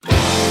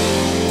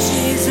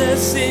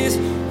Jesus is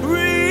real.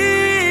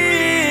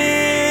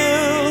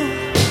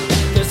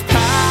 There's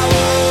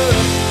power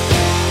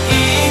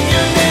in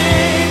your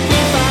name. We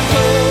find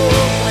hope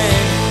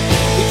when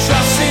we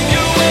trust in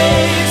your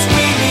ways.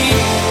 We need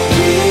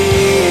real.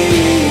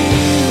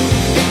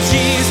 And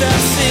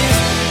Jesus is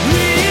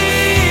real.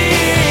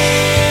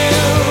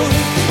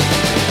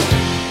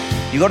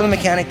 You go to the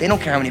mechanic, they don't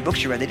care how many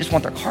books you read, they just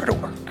want their car to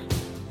work.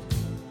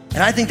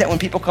 And I think that when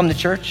people come to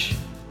church,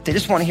 they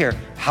just want to hear,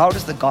 how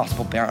does the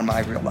gospel bear on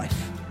my real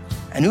life?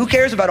 And who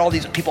cares about all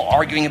these people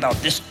arguing about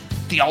this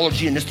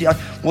theology and this theology?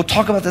 We'll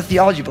talk about the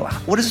theology, but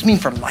what does this mean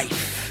for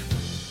life?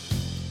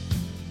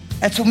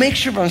 And so make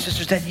sure, brothers and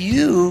sisters, that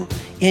you,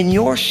 in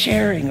your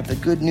sharing of the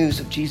good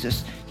news of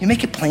Jesus, you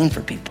make it plain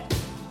for people.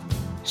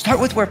 Start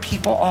with where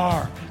people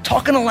are.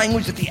 Talk in a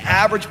language that the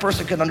average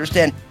person can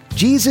understand.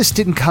 Jesus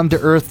didn't come to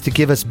earth to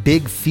give us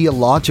big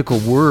theological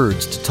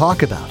words to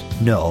talk about.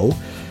 No.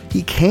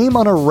 He came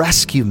on a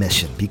rescue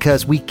mission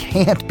because we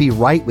can't be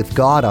right with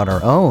God on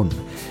our own.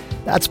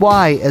 That's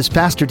why, as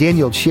Pastor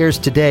Daniel shares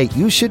today,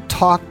 you should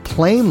talk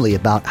plainly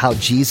about how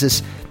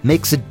Jesus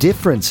makes a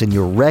difference in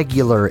your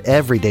regular,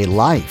 everyday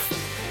life.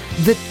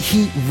 That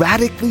he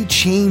radically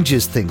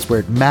changes things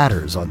where it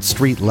matters on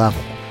street level.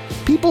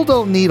 People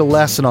don't need a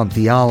lesson on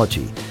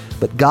theology,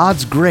 but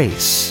God's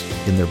grace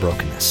in their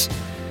brokenness.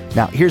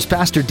 Now, here's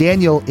Pastor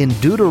Daniel in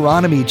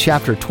Deuteronomy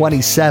chapter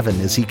 27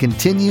 as he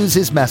continues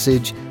his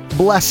message,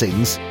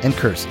 Blessings and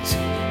Curses.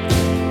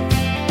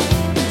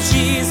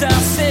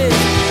 Jesus is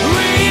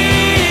real.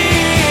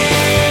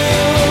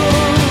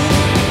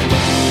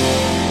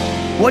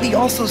 What he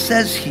also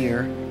says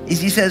here is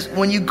he says,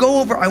 when you go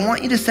over, I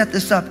want you to set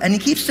this up. And he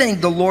keeps saying,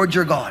 the Lord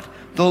your God,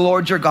 the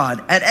Lord your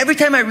God. And every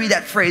time I read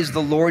that phrase,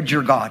 the Lord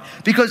your God,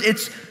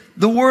 because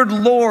the word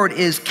Lord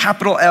is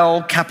capital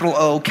L, capital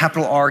O,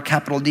 capital R,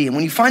 capital D. And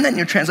when you find that in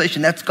your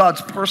translation, that's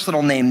God's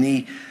personal name.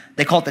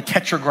 They call it the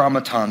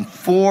tetragrammaton,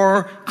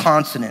 4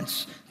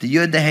 consonants. The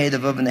yud, the hey, the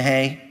vav, and the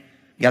hey.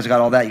 You guys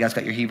got all that? You guys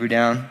got your Hebrew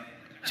down?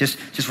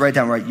 Just write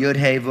down, right? Yud,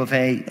 hey, vav,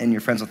 hey, and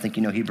your friends will think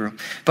you know Hebrew.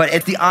 But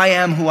it's the I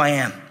am who I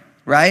am,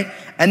 right?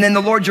 And then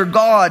the Lord your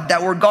God,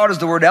 that word God is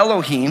the word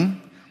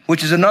Elohim,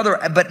 which is another,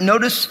 but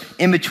notice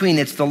in between,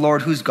 it's the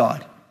Lord who's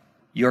God,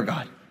 your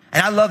God.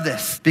 And I love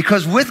this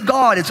because with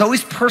God, it's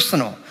always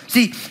personal.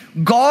 See,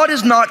 God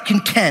is not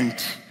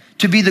content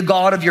to be the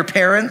God of your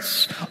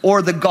parents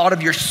or the God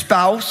of your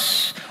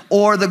spouse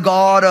or the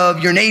God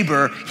of your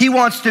neighbor. He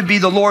wants to be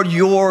the Lord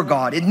your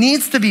God. It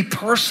needs to be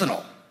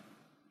personal.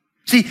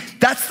 See,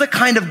 that's the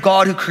kind of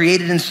God who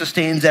created and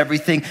sustains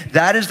everything.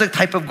 That is the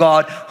type of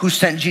God who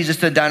sent Jesus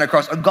to die on a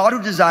cross. A God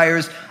who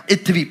desires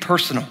it to be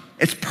personal.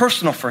 It's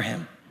personal for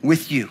him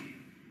with you.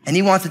 And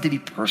he wants it to be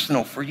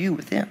personal for you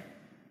with him.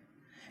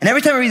 And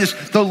every time I read this,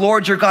 the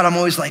Lord your God, I'm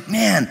always like,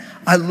 man,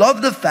 I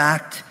love the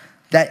fact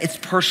that it's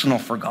personal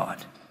for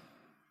God.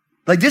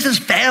 Like this is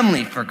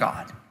family for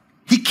God.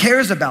 He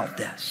cares about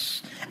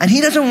this. And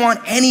he doesn't want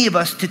any of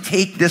us to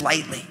take this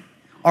lightly.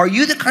 Are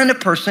you the kind of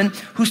person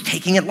who's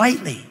taking it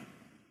lightly?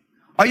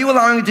 Are you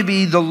allowing it to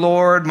be the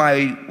Lord,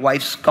 my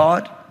wife's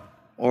God,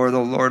 or the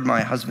Lord,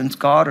 my husband's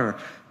God, or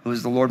it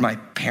was the Lord, my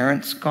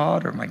parents'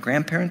 God, or my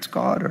grandparents'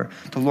 God, or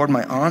the Lord,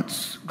 my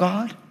aunt's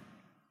God,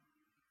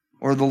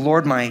 or the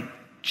Lord, my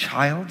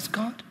child's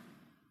God?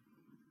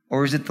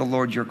 Or is it the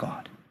Lord your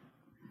God?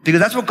 Because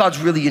that's what God's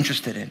really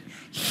interested in.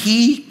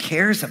 He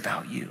cares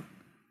about you.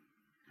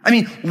 I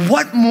mean,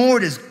 what more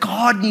does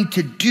God need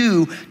to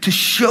do to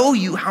show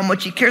you how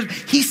much he cares?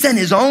 He sent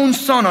his own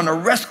son on a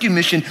rescue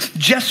mission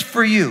just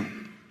for you.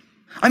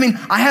 I mean,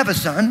 I have a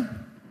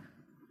son.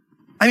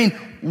 I mean,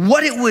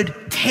 what it would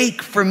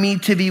take for me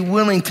to be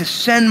willing to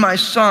send my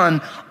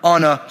son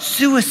on a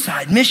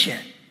suicide mission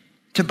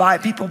to buy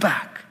people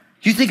back.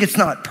 Do you think it's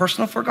not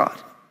personal for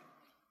God?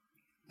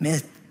 Man,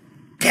 it's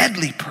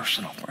deadly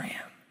personal for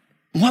him.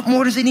 What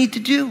more does he need to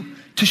do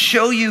to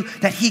show you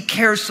that he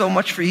cares so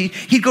much for you?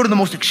 He'd go to the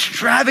most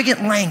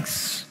extravagant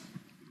lengths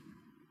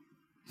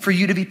for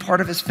you to be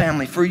part of his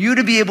family, for you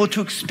to be able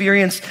to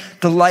experience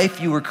the life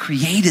you were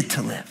created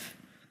to live.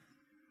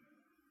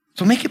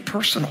 So make it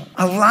personal.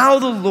 Allow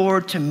the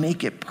Lord to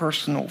make it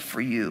personal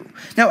for you.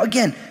 Now,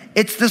 again,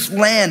 it's this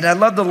land. I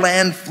love the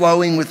land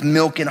flowing with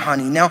milk and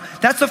honey. Now,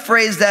 that's a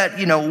phrase that,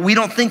 we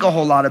don't think a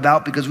whole lot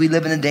about because we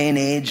live in a day and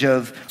age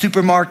of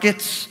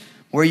supermarkets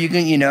where you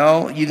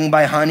can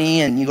buy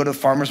honey, and you go to the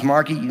farmer's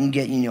market, you can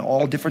get,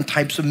 all different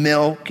types of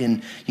milk,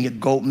 and you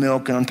get goat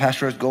milk and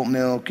unpasteurized goat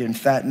milk and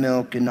fat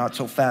milk and not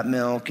so fat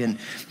milk, and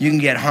you can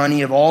get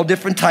honey of all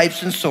different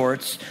types and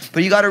sorts.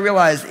 But you got to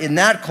realize in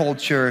that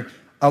culture,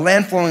 a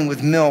land flowing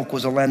with milk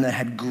was a land that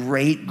had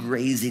great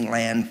grazing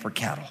land for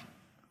cattle.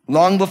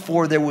 Long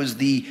before there was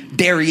the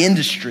dairy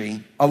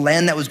industry, a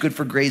land that was good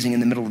for grazing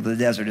in the middle of the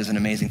desert is an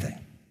amazing thing.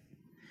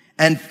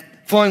 And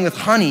flowing with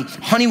honey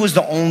was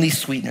the only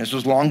sweetener. This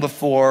was long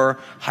before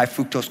high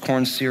fructose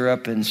corn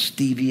syrup and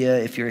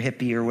stevia, if you're a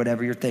hippie or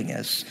whatever your thing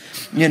is,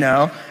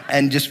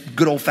 and just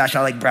good old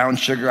fashioned, I like brown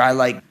sugar.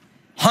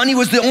 Honey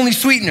was the only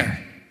sweetener.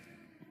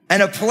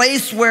 and a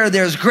place where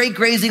there's great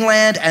grazing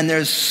land and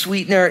there's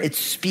sweetener. It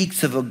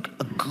speaks of a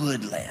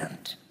good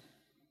land,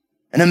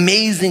 an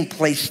amazing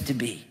place to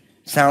be.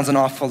 Sounds an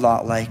awful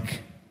lot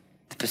like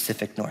the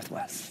Pacific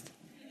Northwest,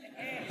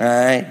 all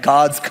right?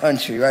 God's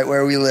country, right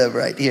where we live,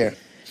 right here.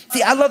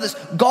 See, I love this.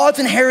 God's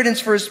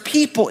inheritance for his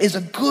people is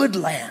a good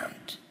land.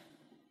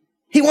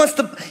 He wants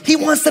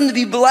them to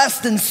be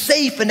blessed and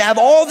safe and have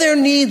all their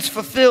needs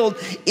fulfilled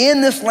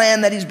in this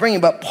land that he's bringing.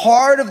 But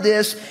part of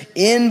this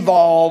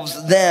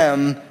involves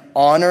them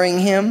honoring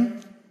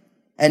him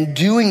and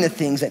doing the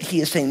things that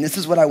he is saying, this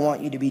is what I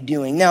want you to be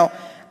doing. Now,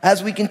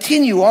 as we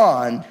continue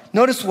on,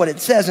 notice what it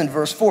says in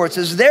verse 4. It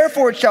says,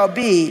 therefore it shall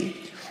be,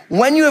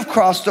 when you have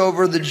crossed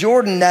over the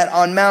Jordan, that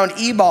on Mount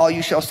Ebal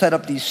you shall set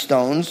up these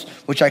stones,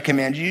 which I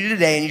command you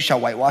today, and you shall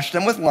whitewash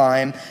them with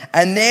lime.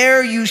 And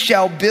there you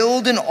shall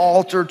build an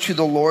altar to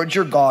the Lord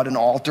your God, an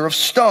altar of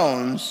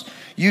stones.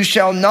 You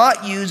shall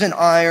not use an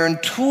iron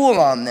tool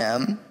on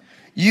them.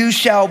 You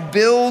shall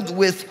build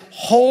with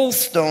whole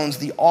stones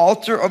the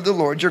altar of the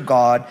Lord your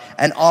God,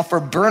 and offer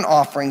burnt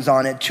offerings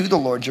on it to the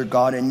Lord your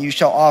God. And you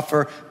shall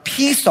offer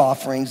peace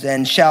offerings,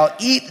 and shall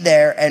eat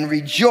there and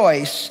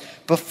rejoice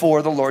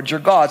before the Lord your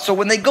God. So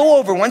when they go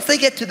over, once they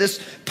get to this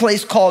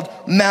place called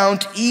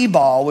Mount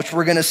Ebal, which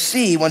we're going to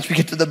see once we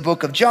get to the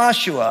book of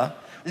Joshua,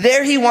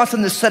 there he wants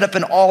them to set up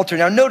an altar.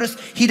 Now notice,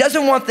 he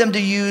doesn't want them to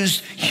use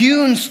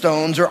hewn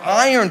stones or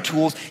iron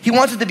tools. He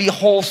wants it to be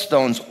whole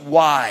stones.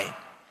 Why?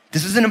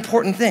 This is an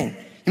important thing.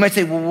 You might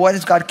say, well, why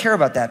does God care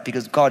about that?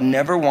 Because God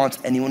never wants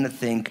anyone to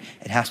think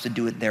it has to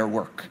do with their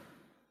work.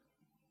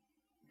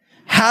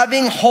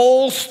 Having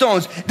whole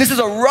stones. This is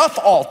a rough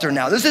altar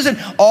now. This isn't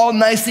all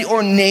nicely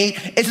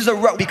ornate. This is a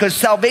rough, because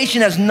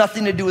salvation has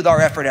nothing to do with our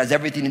effort. It has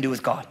everything to do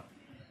with God.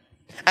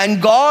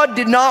 And God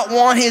did not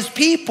want his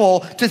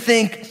people to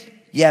think,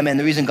 yeah, man,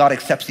 the reason God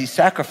accepts these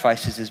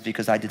sacrifices is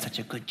because I did such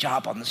a good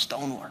job on the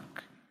stonework.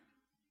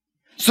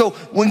 So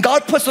when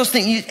God puts those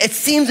things, it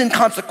seems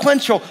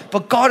inconsequential,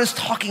 but God is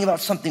talking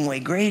about something way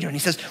greater. And he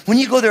says, when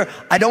you go there,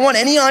 I don't want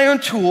any iron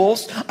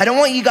tools. I don't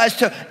want you guys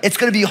to, it's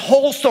going to be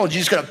whole stones.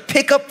 You're just going to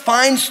pick up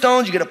fine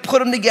stones. You're going to put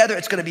them together.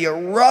 It's going to be a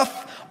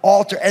rough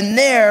altar. And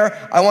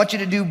there, I want you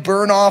to do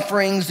burnt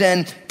offerings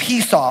and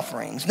peace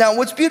offerings. Now,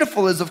 what's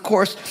beautiful is, of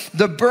course,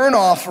 the burnt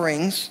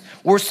offerings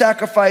were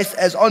sacrificed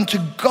as unto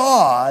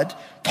God,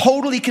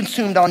 totally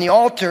consumed on the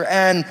altar,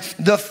 and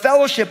the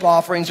fellowship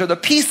offerings or the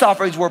peace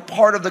offerings were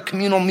part of the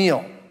communal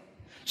meal.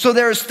 So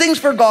there's things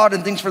for God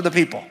and things for the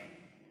people.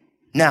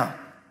 Now,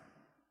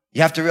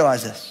 you have to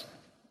realize this.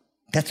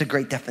 That's a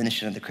great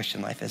definition of the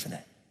Christian life, isn't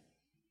it?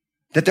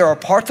 That there are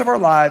parts of our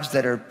lives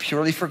that are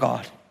purely for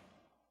God,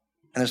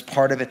 and there's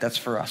part of it that's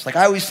for us. Like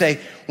I always say,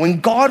 when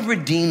God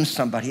redeems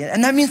somebody,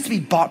 and that means to be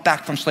bought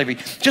back from slavery,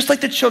 just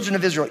like the children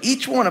of Israel,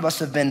 each one of us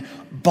have been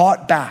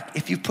bought back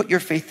if you put your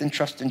faith and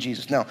trust in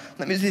Jesus. Now,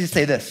 let me just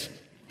say this.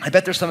 I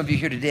bet there's some of you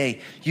here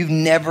today, you've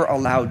never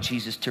allowed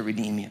Jesus to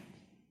redeem you.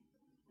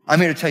 I'm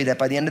here to tell you that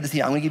by the end of this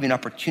year, I'm gonna give you an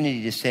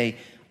opportunity to say,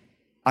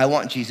 I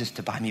want Jesus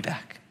to buy me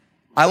back.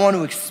 I want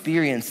to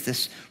experience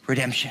this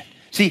redemption.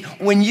 See,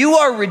 when you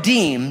are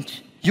redeemed,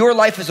 your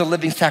life is a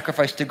living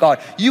sacrifice to God.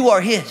 You are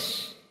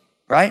his.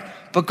 Right?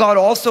 But God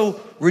also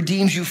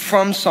redeems you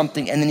from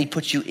something, and then he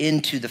puts you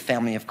into the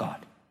family of God.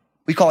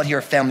 We call it here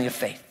a family of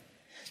faith.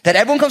 That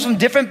everyone comes from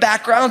different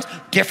backgrounds,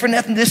 different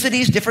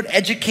ethnicities, different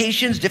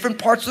educations, different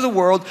parts of the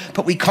world,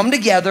 but we come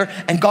together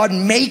and God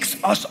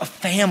makes us a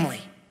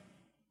family.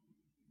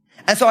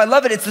 And so I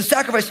love it. It's the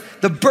sacrifice.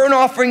 The burnt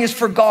offering is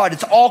for God.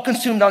 It's all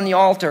consumed on the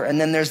altar. And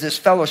then there's this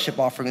fellowship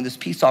offering and this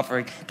peace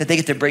offering that they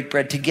get to break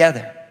bread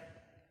together.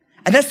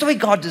 And that's the way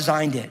God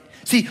designed it.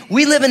 See,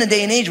 we live in a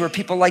day and age where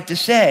people like to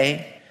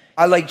say,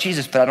 I like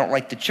Jesus, but I don't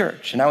like the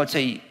church. And I would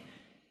say,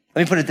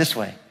 let me put it this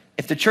way.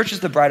 If the church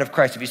is the bride of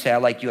Christ, if you say, I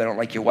like you, I don't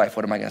like your wife,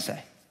 what am I going to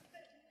say?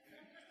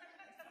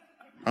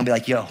 I'm going to be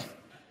like, yo,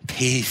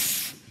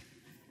 peace.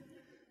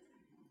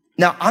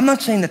 Now, I'm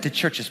not saying that the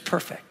church is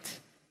perfect.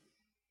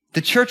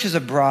 The church is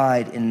a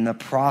bride in the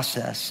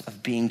process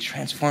of being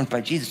transformed by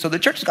Jesus. So the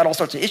church has got all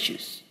sorts of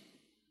issues,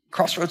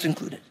 Crossroads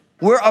included.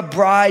 We're a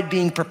bride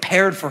being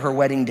prepared for her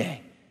wedding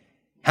day.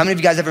 How many of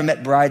you guys ever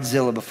met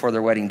Bridezilla before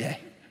their wedding day?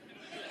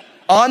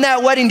 On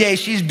that wedding day,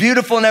 she's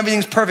beautiful and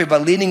everything's perfect,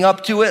 but leading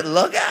up to it,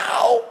 look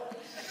out.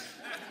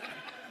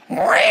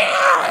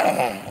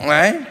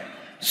 Right?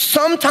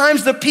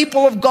 Sometimes the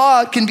people of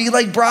God can be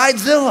like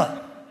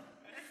Bridezilla.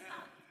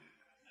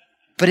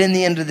 But in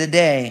the end of the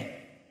day,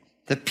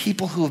 the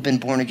people who have been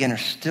born again are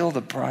still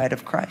the bride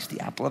of Christ, the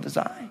apple of his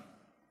eye.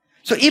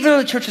 So even though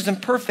the church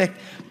isn't perfect,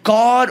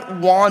 God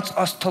wants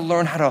us to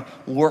learn how to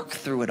work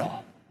through it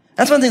all.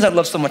 That's one of the things I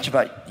love so much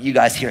about you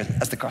guys here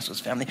as the Crossroads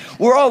family.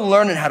 We're all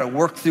learning how to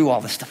work through all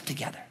this stuff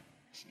together.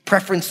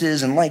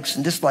 Preferences and likes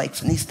and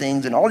dislikes and these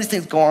things and all these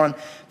things go on,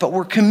 but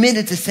we're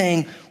committed to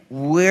saying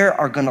we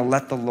are gonna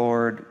let the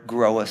Lord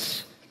grow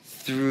us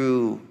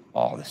through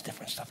all this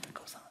different stuff that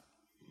goes on.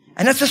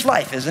 And that's just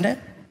life, isn't it?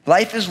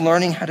 Life is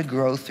learning how to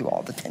grow through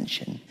all the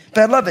tension.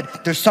 But I love it.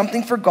 There's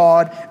something for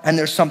God and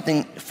there's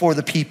something for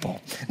the people.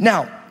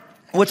 Now,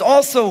 What's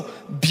also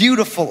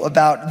beautiful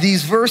about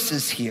these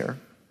verses here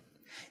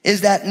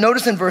is that,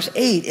 notice in verse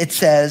 8, it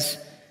says,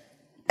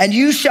 and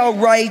you shall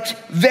write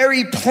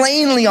very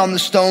plainly on the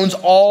stones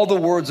all the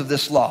words of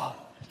this law.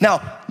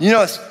 Now, you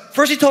notice,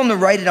 first he told him to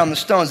write it on the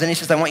stones, then he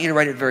says, I want you to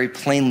write it very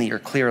plainly or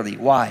clearly.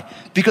 Why?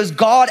 Because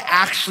God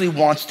actually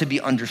wants to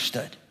be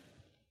understood.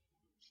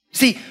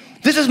 See,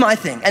 this is my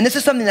thing, and this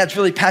is something that's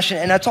really passionate,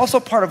 and that's also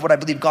part of what I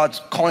believe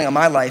God's calling on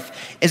my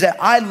life, is that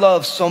I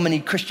love so many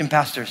Christian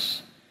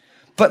pastors.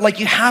 But like,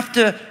 you have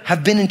to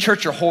have been in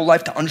church your whole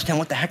life to understand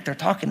what the heck they're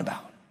talking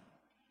about.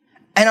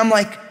 And I'm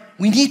like,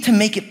 we need to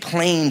make it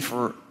plain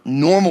for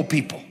normal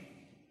people.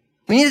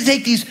 We need to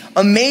take these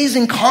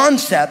amazing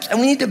concepts and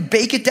we need to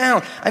bake it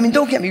down. I mean,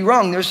 don't get me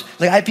wrong. There's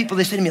like, I have people,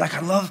 they say to me like,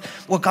 I love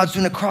what God's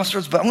doing at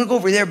Crossroads, but I'm gonna go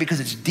over there because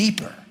it's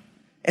deeper.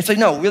 It's like,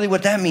 no, really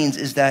what that means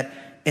is that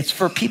it's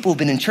for people who've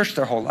been in church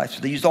their whole life.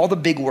 So they use all the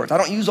big words. I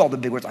don't use all the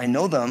big words. I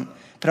know them,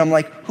 but I'm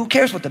like, who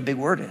cares what the big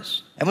word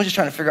is? Everyone's just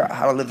trying to figure out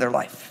how to live their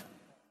life.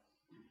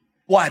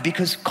 Why?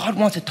 Because God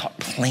wants it taught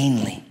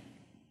plainly.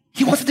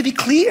 He wants it to be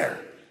clear.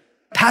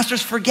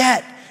 Pastors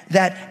forget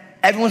that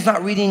everyone's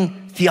not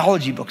reading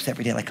theology books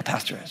every day like a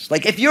pastor is.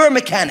 Like if you're a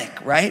mechanic,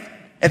 right?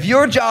 If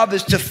your job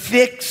is to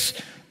fix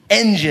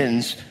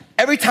engines,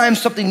 every time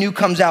something new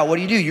comes out, what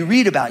do? You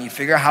read about it, you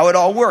figure out how it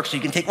all works so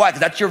you can take why,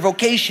 because that's your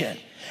vocation.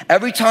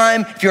 Every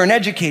time, if you're an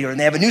educator and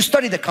they have a new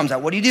study that comes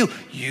out, what do?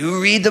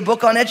 You read the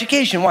book on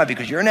education. Why?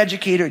 Because you're an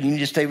educator and you need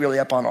to stay really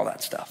up on all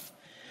that stuff.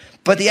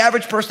 But the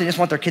average person, they just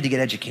want their kid to get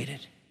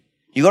educated.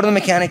 You go to the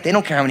mechanic, they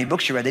don't care how many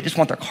books you read, they just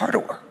want their car to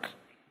work.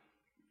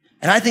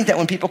 And I think that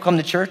when people come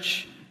to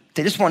church,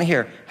 they just want to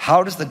hear,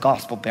 how does the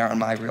gospel bear on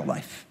my real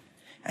life?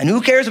 And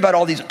who cares about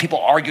all these people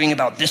arguing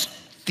about this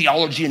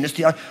theology and this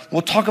theology?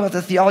 We'll talk about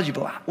the theology,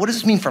 but what does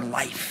this mean for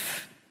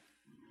life?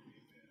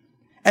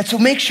 And so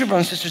make sure,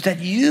 brothers and sisters, that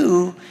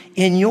you,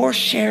 in your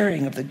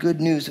sharing of the good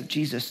news of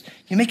Jesus,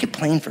 you make it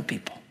plain for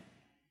people.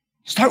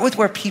 Start with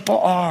where people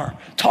are.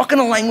 Talk in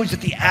a language that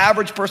the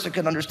average person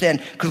can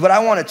understand. Because what I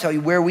want to tell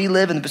you, where we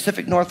live in the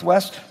Pacific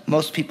Northwest,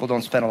 most people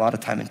don't spend a lot of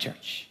time in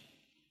church.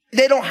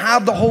 They don't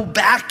have the whole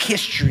back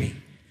history.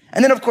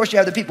 And then, of course, you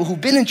have the people who've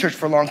been in church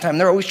for a long time.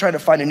 They're always trying to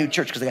find a new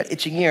church because they got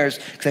itching ears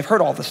because they've heard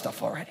all this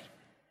stuff already.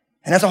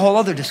 And that's a whole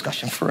other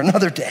discussion for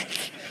another day.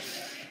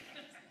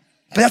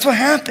 But that's what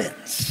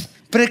happens.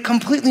 But it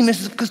completely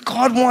misses it because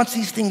God wants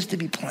these things to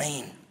be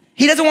plain.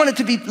 He doesn't want it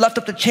to be left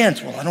up to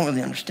chance. Well, I don't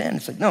really understand.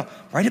 It's like, no,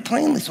 write it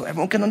plainly so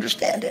everyone can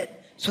understand it,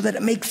 so that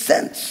it makes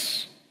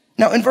sense.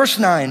 Now, in verse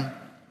 9,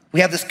 we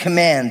have this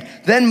command.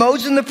 Then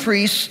Moses and the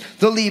priests,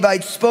 the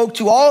Levites, spoke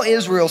to all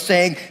Israel,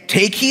 saying,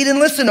 take heed and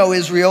listen, O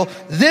Israel.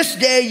 This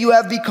day you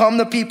have become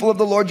the people of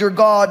the Lord your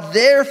God.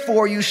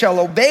 Therefore you shall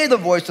obey the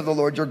voice of the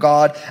Lord your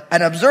God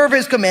and observe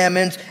his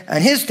commandments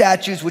and his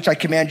statutes, which I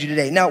command you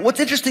today. Now, what's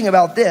interesting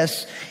about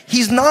this,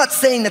 he's not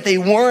saying that they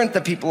weren't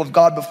the people of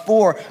God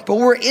before, but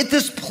we're at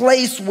this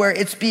place where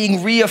it's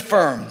being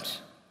reaffirmed.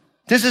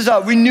 This is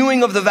a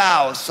renewing of the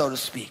vows, so to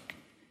speak.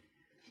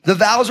 The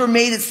vows were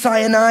made at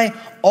Sinai.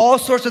 All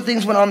sorts of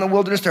things went on in the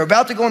wilderness. They're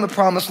about to go in the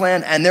promised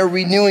land and they're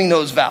renewing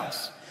those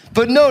vows.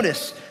 But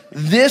notice,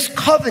 this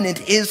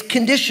covenant is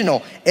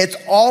conditional. It's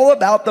all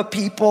about the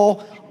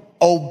people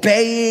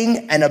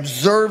obeying and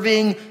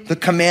observing the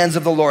commands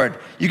of the Lord.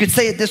 You could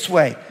say it this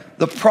way.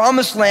 The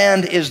promised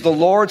land is the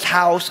Lord's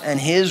house and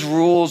his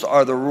rules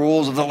are the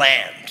rules of the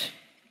land.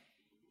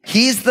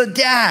 He's the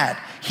dad.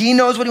 He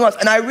knows what he wants.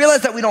 And I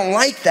realize that we don't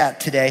like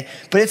that today,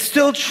 but it's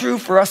still true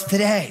for us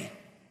today.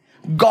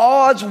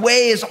 God's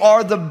ways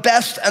are the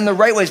best and the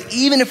right ways,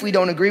 even if we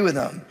don't agree with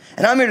them.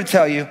 And I'm here to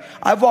tell you,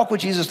 I've walked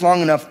with Jesus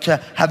long enough to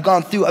have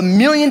gone through a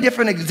million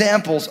different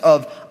examples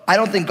of, I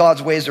don't think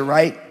God's ways are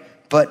right,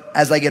 but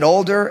as I get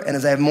older and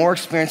as I have more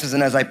experiences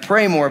and as I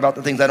pray more about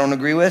the things I don't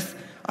agree with,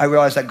 I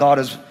realize that God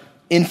is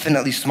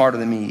infinitely smarter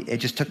than me. It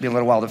just took me a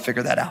little while to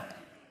figure that out.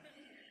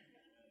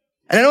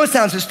 And I know it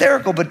sounds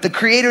hysterical, but the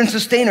creator and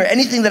sustainer,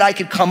 anything that I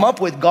could come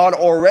up with, God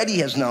already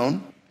has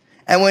known.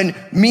 And when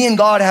me and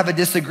God have a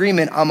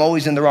disagreement, I'm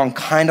always in the wrong,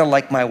 kind of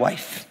like my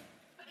wife.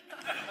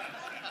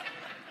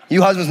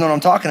 You husbands know what I'm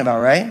talking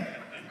about, right?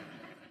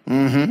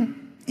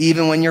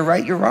 Even when you're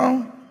right, you're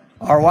wrong.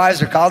 Our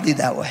wives are godly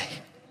that way.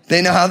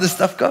 They know how this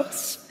stuff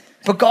goes.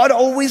 But God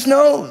always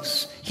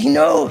knows. He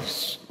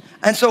knows.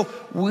 And so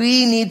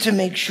we need to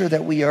make sure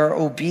that we are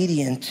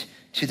obedient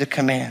to the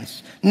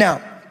commands.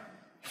 Now,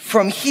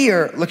 from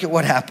here, look at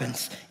what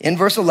happens. In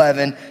verse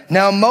 11,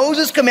 now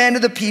Moses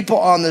commanded the people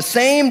on the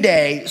same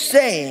day,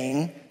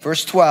 saying,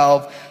 verse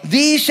 12,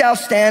 these shall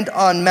stand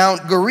on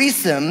Mount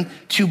Gerizim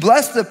to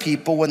bless the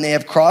people when they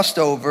have crossed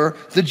over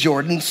the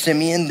Jordan,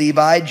 Simeon,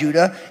 Levi,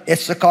 Judah,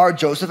 Issachar,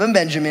 Joseph, and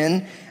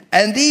Benjamin.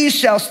 And these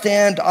shall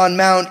stand on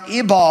Mount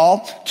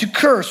Ebal to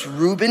curse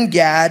Reuben,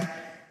 Gad,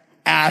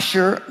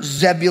 Asher,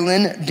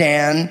 Zebulun,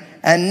 Dan,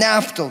 and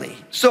Naphtali.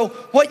 So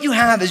what you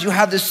have is you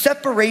have the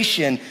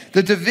separation,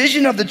 the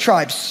division of the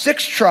tribes,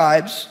 6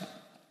 tribes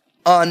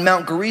on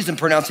Mount Gerizim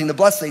pronouncing the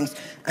blessings,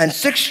 and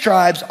 6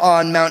 tribes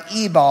on Mount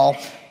Ebal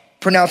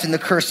pronouncing the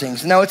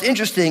cursings. Now it's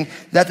interesting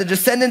that the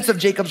descendants of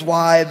Jacob's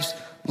wives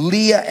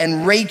Leah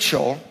and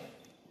Rachel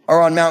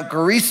are on Mount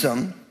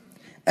Gerizim,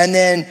 and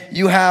then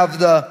you have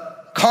the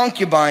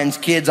concubine's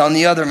kids on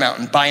the other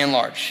mountain, by and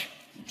large.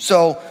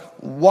 So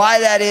why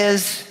that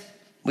is,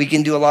 we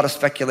can do a lot of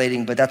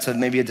speculating, but that's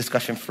maybe a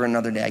discussion for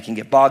another day. I can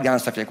get bogged down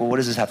and stuff like, well, what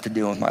does this have to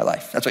do with my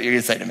life? That's what you're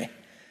gonna say to me.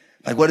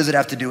 Like, what does it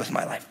have to do with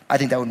my life? I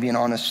think that would be an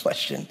honest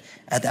question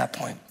at that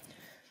point.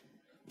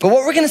 But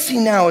what we're gonna see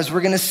now is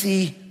we're gonna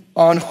see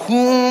on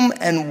whom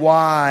and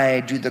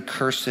why do the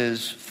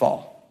curses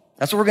fall.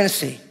 That's what we're gonna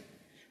see.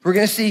 We're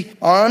gonna see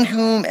on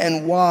whom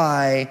and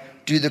why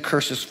do the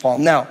curses fall.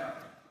 Now,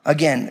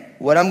 again,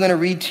 what I'm gonna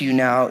read to you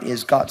now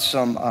is got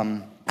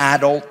some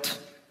adult,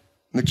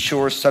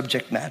 mature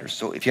subject matter.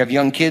 So if you have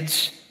young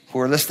kids who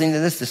are listening to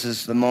this, this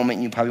is the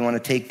moment you probably wanna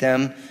take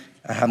them,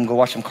 have them go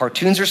watch some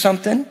cartoons or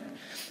something,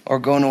 or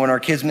go into our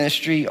kids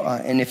ministry.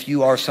 And if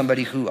you are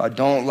somebody who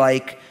don't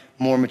like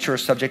more mature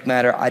subject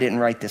matter, I didn't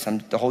write this,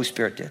 the Holy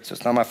Spirit did, so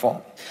it's not my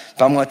fault.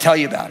 But I'm gonna tell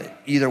you about it,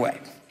 either way.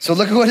 So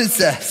look at what it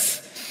says.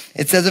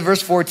 It says in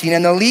verse 14,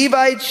 and the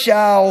Levites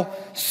shall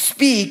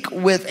speak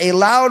with a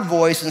loud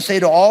voice and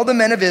say to all the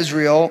men of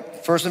Israel,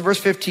 first in verse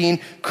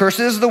 15, cursed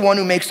is the one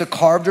who makes a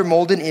carved or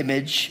molded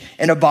image,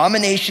 an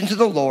abomination to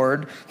the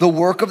Lord, the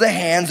work of the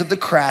hands of the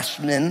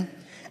craftsman,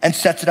 and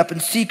sets it up in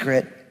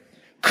secret.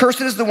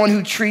 Cursed is the one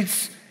who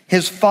treats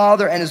his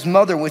father and his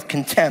mother with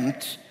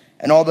contempt,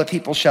 and all the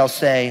people shall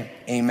say,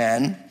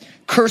 amen.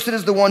 Cursed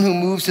is the one who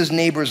moves his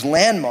neighbor's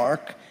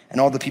landmark, and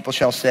all the people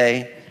shall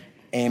say,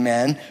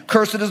 amen.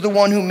 Cursed is the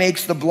one who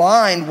makes the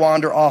blind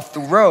wander off the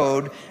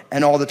road,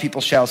 and all the people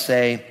shall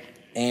say,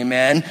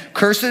 amen.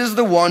 Cursed is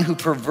the one who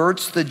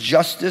perverts the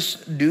justice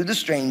due the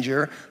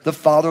stranger, the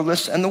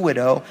fatherless, and the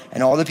widow,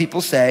 and all the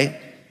people say,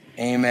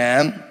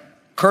 amen.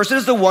 Cursed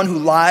is the one who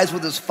lies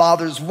with his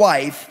father's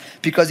wife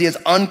because he has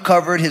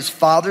uncovered his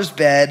father's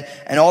bed,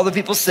 and all the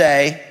people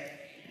say,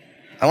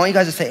 I want you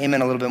guys to say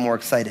amen a little bit more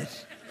excited.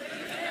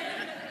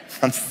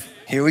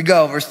 Here we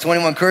go, verse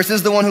 21. Cursed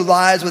is the one who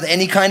lies with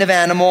any kind of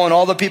animal, and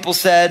all the people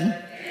said,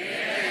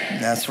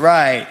 amen. That's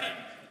right.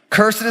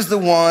 Cursed is the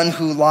one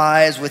who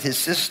lies with his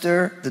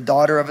sister, the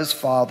daughter of his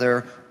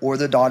father, or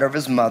the daughter of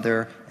his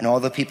mother, and all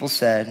the people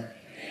said,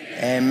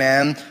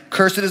 amen.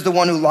 Cursed is the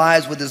one who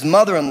lies with his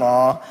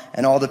mother-in-law,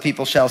 and all the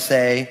people shall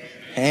say,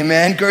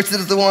 amen. Cursed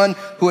is the one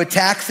who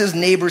attacks his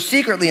neighbor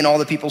secretly, and all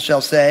the people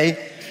shall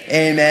say,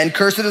 amen.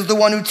 Cursed is the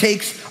one who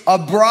takes a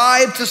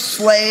bribe to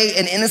slay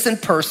an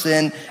innocent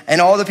person,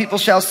 and all the people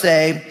shall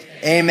say,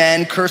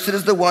 amen. Cursed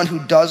is the one who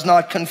does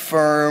not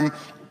confirm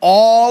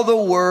all the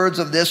words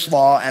of this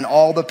law, and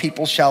all the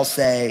people shall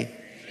say,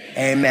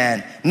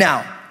 amen.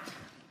 Now,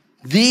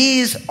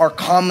 these are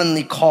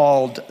commonly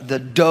called the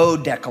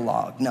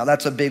dodecalogue. Now,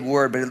 that's a big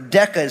word, but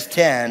deca is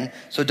 10,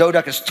 so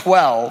dodec is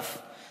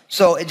 12.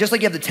 So just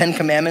like you have the 10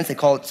 commandments,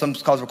 some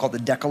scholars will call it the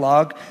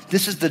Decalogue.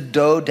 This is the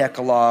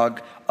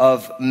dodecalogue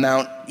of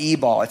Mount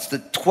Ebal. It's the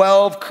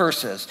 12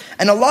 curses.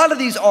 And a lot of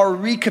these are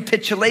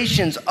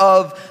recapitulations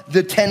of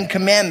the 10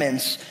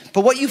 commandments.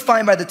 But what you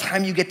find by the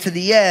time you get to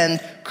the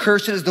end,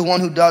 cursed is the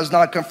one who does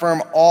not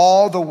confirm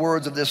all the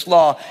words of this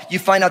law. You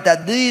find out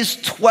that these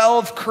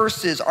 12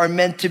 curses are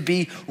meant to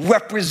be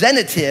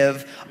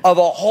representative of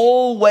a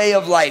whole way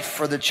of life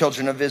for the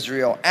children of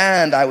Israel,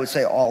 and I would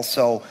say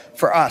also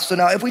for us. So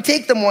now if we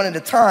take them one at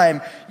a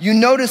time, you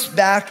notice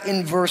back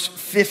in verse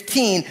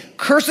 15,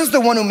 cursed is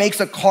the one who makes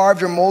a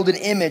carved or molded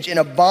image, an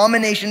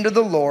abomination to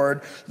the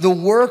Lord, the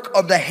work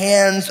of the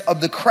hands of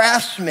the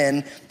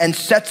craftsman, and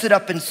sets it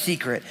up in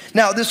secret.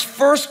 Now this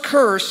first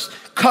curse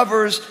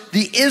covers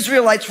the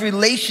Israelites'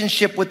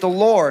 relationship with the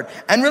Lord.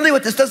 And really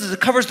what this does is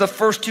it covers the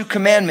first two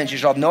commandments. You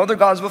shall have no other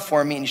gods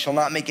before me, and you shall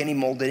not make any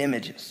molded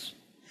images.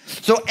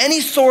 So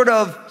any sort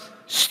of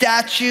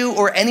statue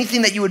or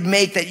anything that you would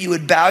make that you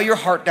would bow your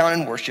heart down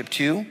and worship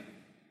to,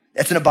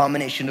 that's an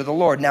abomination to the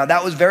Lord. Now,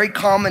 that was very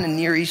common in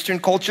Near Eastern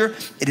culture.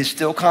 It is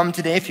still common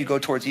today if you go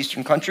towards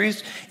Eastern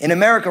countries. In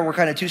America, we're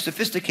kind of too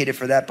sophisticated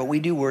for that, but we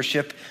do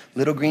worship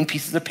little green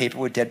pieces of paper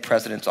with dead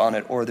presidents on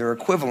it or their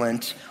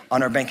equivalent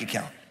on our bank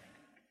account.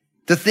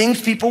 The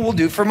things people will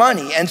do for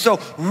money. And so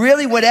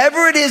really,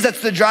 whatever it is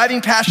that's the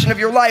driving passion of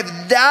your life,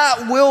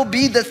 that will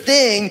be the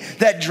thing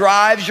that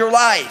drives your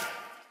life.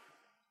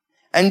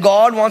 And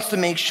God wants to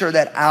make sure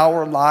that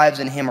our lives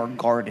in him are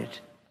guarded.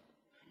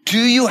 Do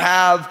you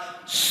have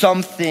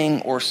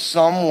something or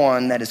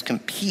someone that is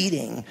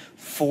competing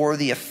for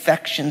the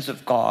affections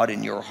of God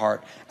in your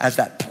heart as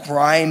that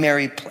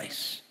primary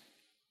place?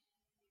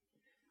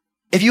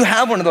 If you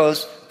have one of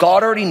those,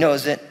 God already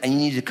knows it, and you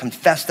need to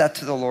confess that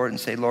to the Lord and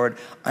say, Lord,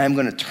 I am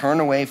going to turn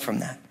away from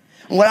that.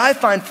 And what I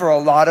find for a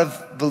lot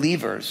of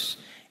believers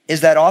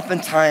is that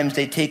oftentimes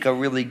they take a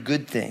really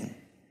good thing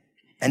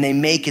and they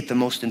make it the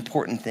most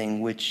important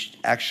thing, which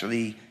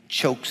actually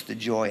chokes the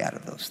joy out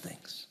of those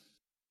things.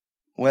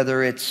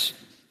 Whether it's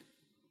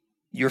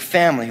your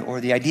family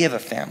or the idea of a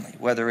family,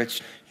 whether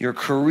it's your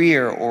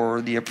career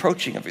or the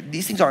approaching of it,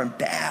 these things aren't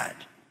bad.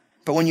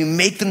 But when you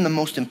make them the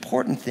most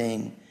important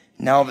thing,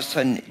 now all of a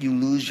sudden you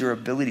lose your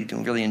ability to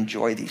really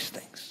enjoy these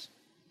things.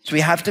 So we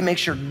have to make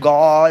sure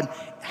God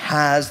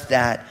has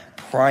that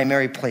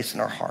primary place in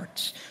our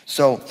hearts.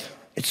 So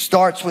it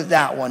starts with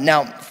that one.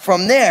 Now,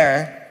 from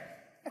there,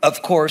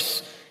 of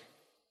course,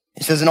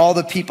 it says, and all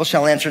the people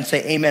shall answer and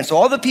say amen. So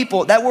all the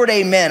people, that word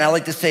amen, I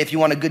like to say, if you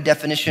want a good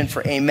definition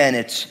for amen,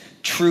 it's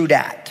true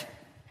dat.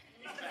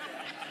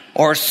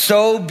 Or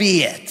so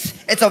be it.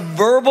 It's a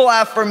verbal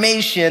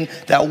affirmation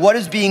that what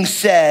is being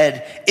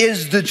said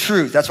is the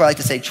truth. That's why I like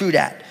to say true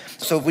dat.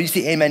 So when you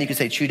see amen, you can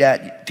say true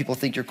dat. People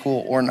think you're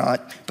cool or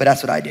not, but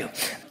that's what I do.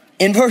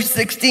 In verse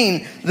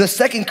 16, the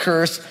second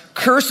curse,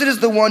 cursed is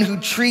the one who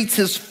treats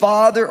his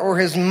father or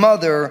his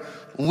mother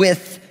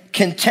with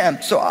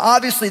contempt. So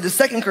obviously the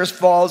second curse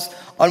falls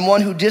on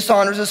one who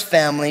dishonors his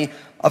family.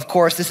 Of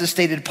course, this is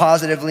stated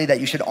positively that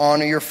you should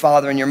honor your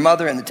father and your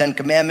mother in the 10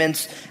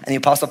 Commandments. And the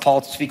Apostle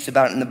Paul speaks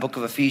about it in the book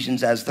of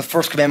Ephesians as the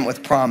first commandment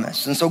with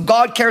promise. And so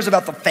God cares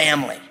about the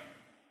family.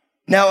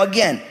 Now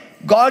again,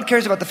 God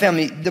cares about the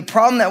family. The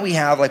problem that we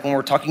have, like when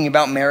we're talking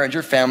about marriage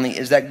or family,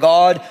 is that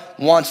God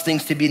wants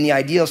things to be in the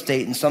ideal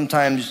state. And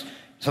sometimes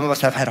some of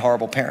us have had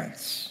horrible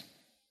parents.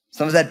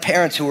 Some of us had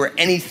parents who were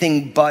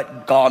anything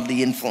but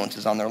godly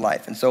influences on their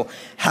life. And so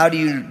how do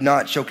you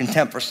not show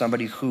contempt for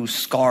somebody who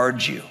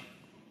scarred you,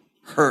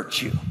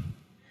 hurt you?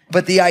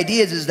 But the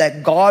idea is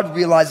that God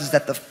realizes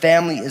that the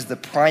family is the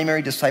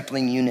primary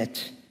discipling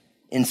unit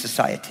in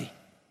society.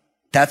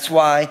 That's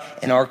why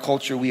in our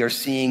culture we are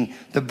seeing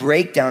the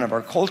breakdown of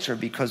our culture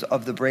because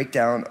of the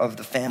breakdown of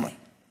the family.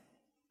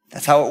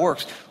 That's how it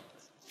works.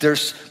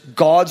 There's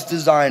God's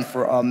design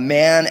for a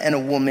man and a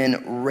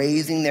woman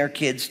raising their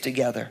kids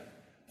together,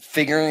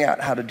 figuring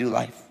out how to do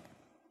life.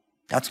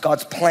 That's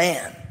God's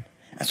plan.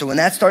 And so when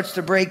that starts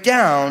to break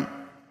down,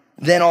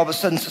 then all of a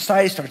sudden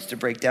society starts to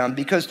break down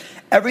because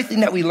everything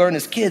that we learn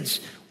as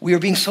kids, we are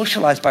being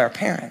socialized by our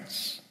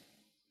parents.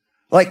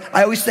 Like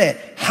I always say it,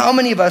 how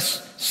many of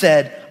us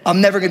said, I'm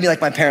never gonna be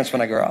like my parents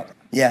when I grow up?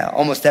 Yeah,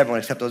 almost everyone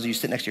except those of you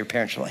sitting next to your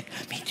parents. You're like,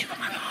 me too,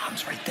 my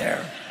mom's right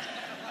there.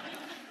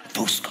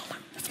 Fusco,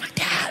 that's my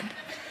dad.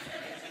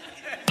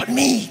 But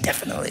me,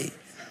 definitely.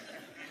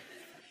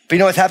 But you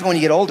know what's happened when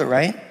you get older,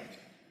 right?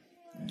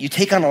 You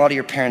take on a lot of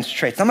your parents'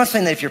 traits. I'm not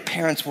saying that if your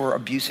parents were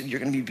abusive, you're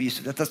gonna be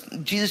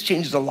abusive. Jesus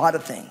changes a lot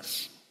of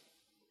things.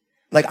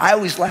 Like I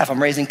always laugh,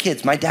 I'm raising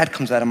kids. My dad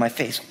comes out of my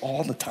face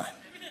all the time.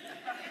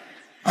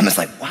 I'm just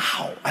like,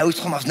 wow. I always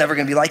told him I was never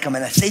gonna be like him.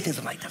 And I say things,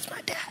 I'm like, that's my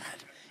dad.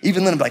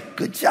 Even then I'm like,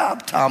 good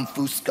job, Tom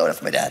Fusco,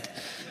 that's my dad.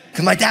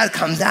 Because my dad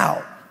comes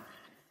out.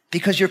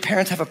 Because your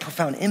parents have a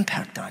profound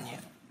impact on you.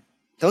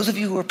 Those of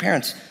you who are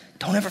parents,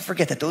 don't ever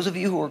forget that. Those of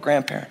you who are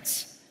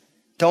grandparents,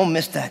 don't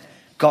miss that.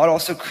 God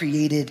also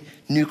created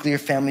nuclear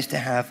families to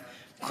have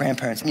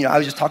grandparents. You know, I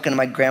was just talking to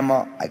my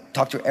grandma. I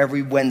talk to her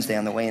every Wednesday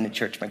on the way into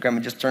church. My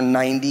grandma just turned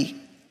 90.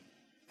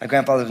 My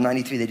grandfather was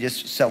 93. They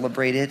just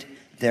celebrated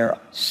their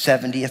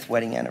 70th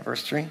wedding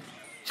anniversary,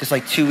 just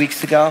like 2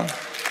 weeks ago.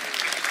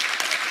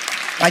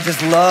 I just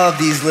love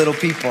these little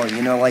people,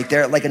 you know, like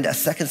they're like a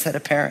second set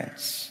of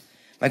parents.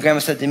 My grandma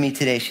said to me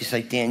today, she's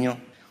like, Daniel,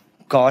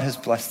 God has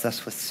blessed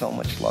us with so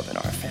much love in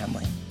our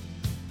family.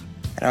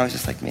 And I was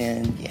just like,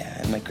 man,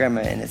 yeah. And my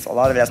grandma, and a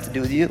lot of it has to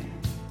do with you.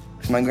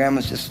 Because my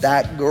grandma's just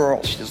that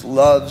girl. She just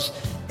loves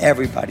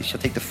everybody. She'll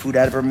take the food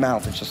out of her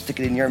mouth and she'll stick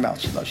it in your mouth.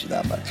 She loves you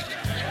that much.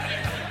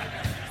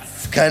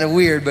 It's kind of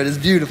weird, but it's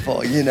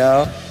beautiful, you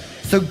know?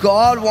 So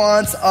God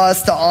wants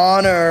us to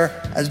honor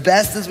as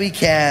best as we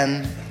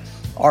can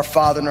our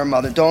father and our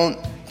mother. Don't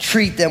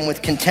treat them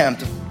with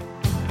contempt.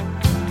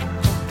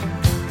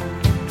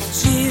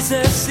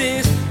 Jesus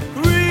is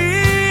real.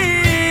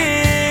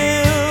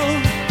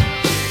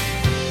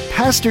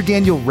 Pastor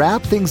Daniel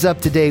wrapped things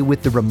up today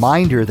with the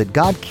reminder that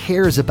God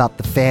cares about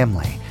the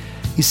family.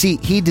 You see,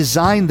 he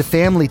designed the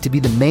family to be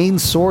the main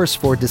source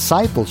for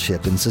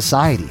discipleship in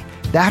society.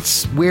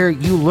 That's where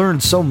you learn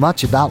so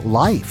much about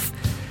life.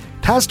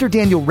 Pastor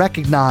Daniel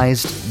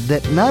recognized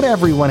that not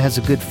everyone has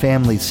a good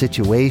family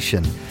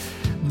situation,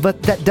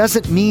 but that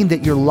doesn't mean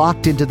that you're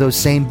locked into those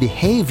same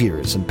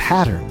behaviors and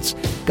patterns.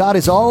 God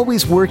is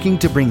always working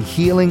to bring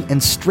healing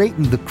and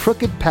straighten the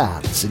crooked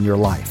paths in your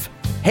life.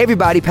 Hey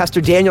everybody,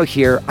 Pastor Daniel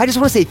here. I just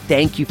want to say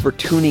thank you for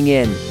tuning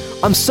in.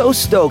 I'm so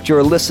stoked you're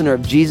a listener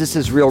of Jesus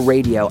is Real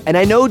Radio, and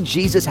I know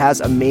Jesus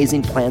has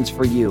amazing plans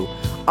for you.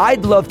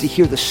 I'd love to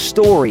hear the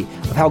story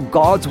of how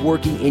God's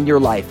working in your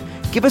life.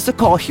 Give us a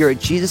call here at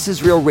Jesus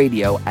is Real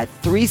Radio at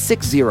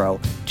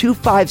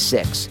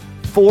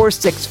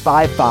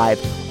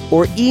 360-256-4655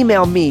 or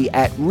email me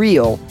at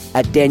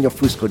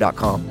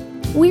real@danielfusco.com.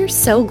 We're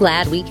so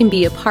glad we can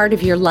be a part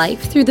of your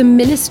life through the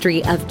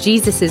ministry of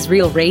Jesus is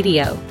Real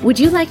Radio. Would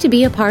you like to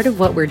be a part of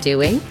what we're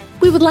doing?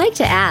 We would like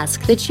to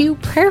ask that you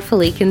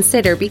prayerfully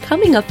consider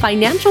becoming a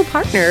financial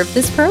partner of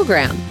this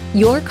program.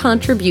 Your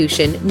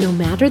contribution, no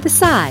matter the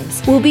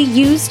size, will be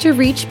used to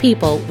reach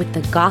people with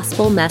the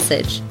gospel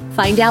message.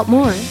 Find out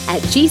more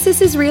at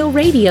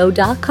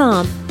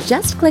JesusIsRealRadio.com.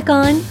 Just click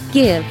on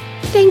Give.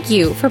 Thank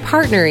you for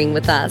partnering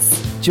with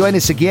us. Join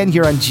us again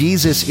here on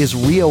Jesus is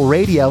Real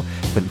Radio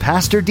when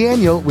Pastor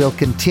Daniel will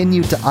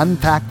continue to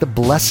unpack the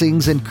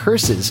blessings and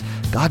curses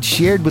God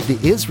shared with the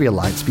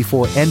Israelites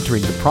before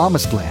entering the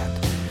Promised Land.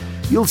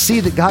 you'll see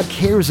that God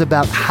cares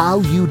about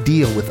how you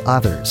deal with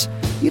others.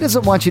 He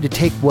doesn't want you to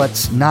take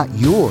what's not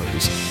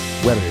yours,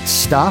 whether it's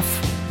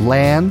stuff,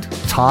 land,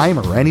 time,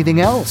 or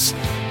anything else.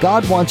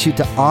 God wants you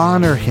to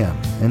honor Him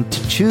and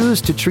to choose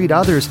to treat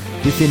others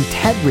with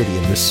integrity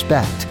and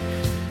respect.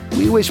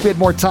 We wish we had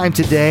more time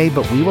today,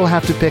 but we will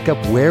have to pick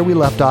up where we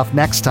left off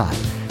next time,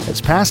 as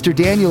Pastor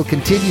Daniel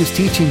continues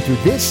teaching through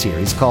this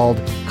series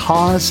called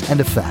Cause and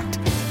Effect.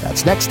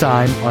 That's next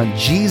time on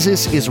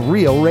Jesus is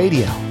Real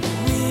Radio.